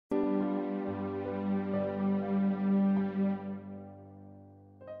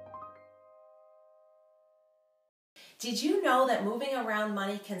Did you know that moving around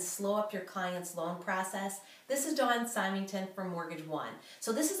money can slow up your client's loan process? This is Dawn Symington from Mortgage One.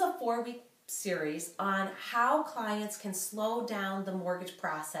 So this is a 4-week series on how clients can slow down the mortgage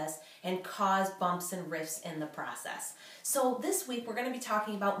process and cause bumps and rifts in the process. So this week we're going to be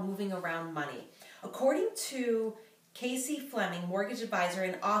talking about moving around money. According to Casey Fleming, mortgage advisor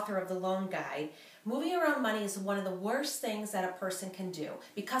and author of the Loan Guide, moving around money is one of the worst things that a person can do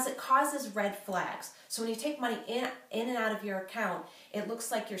because it causes red flags. So when you take money in and out of your account, it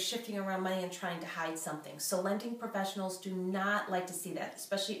looks like you're shifting around money and trying to hide something. So lending professionals do not like to see that,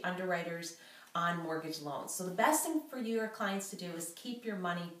 especially underwriters on mortgage loans. So the best thing for your clients to do is keep your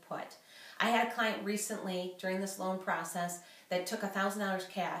money put. I had a client recently during this loan process that took $1,000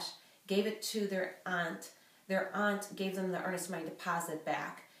 cash, gave it to their aunt. Their aunt gave them the earnest money deposit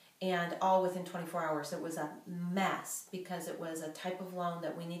back, and all within 24 hours. It was a mess because it was a type of loan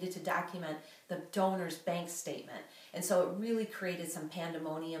that we needed to document the donor's bank statement. And so it really created some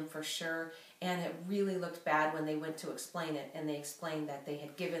pandemonium for sure, and it really looked bad when they went to explain it, and they explained that they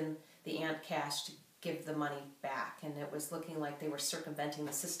had given the aunt cash to give the money back, and it was looking like they were circumventing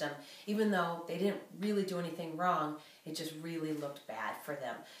the system. Even though they didn't really do anything wrong, it just really looked bad for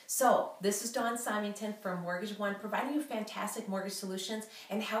them. So this is Dawn Symington from Mortgage One, providing you fantastic mortgage solutions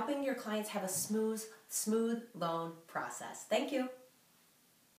and helping your clients have a smooth loan process. Thank you.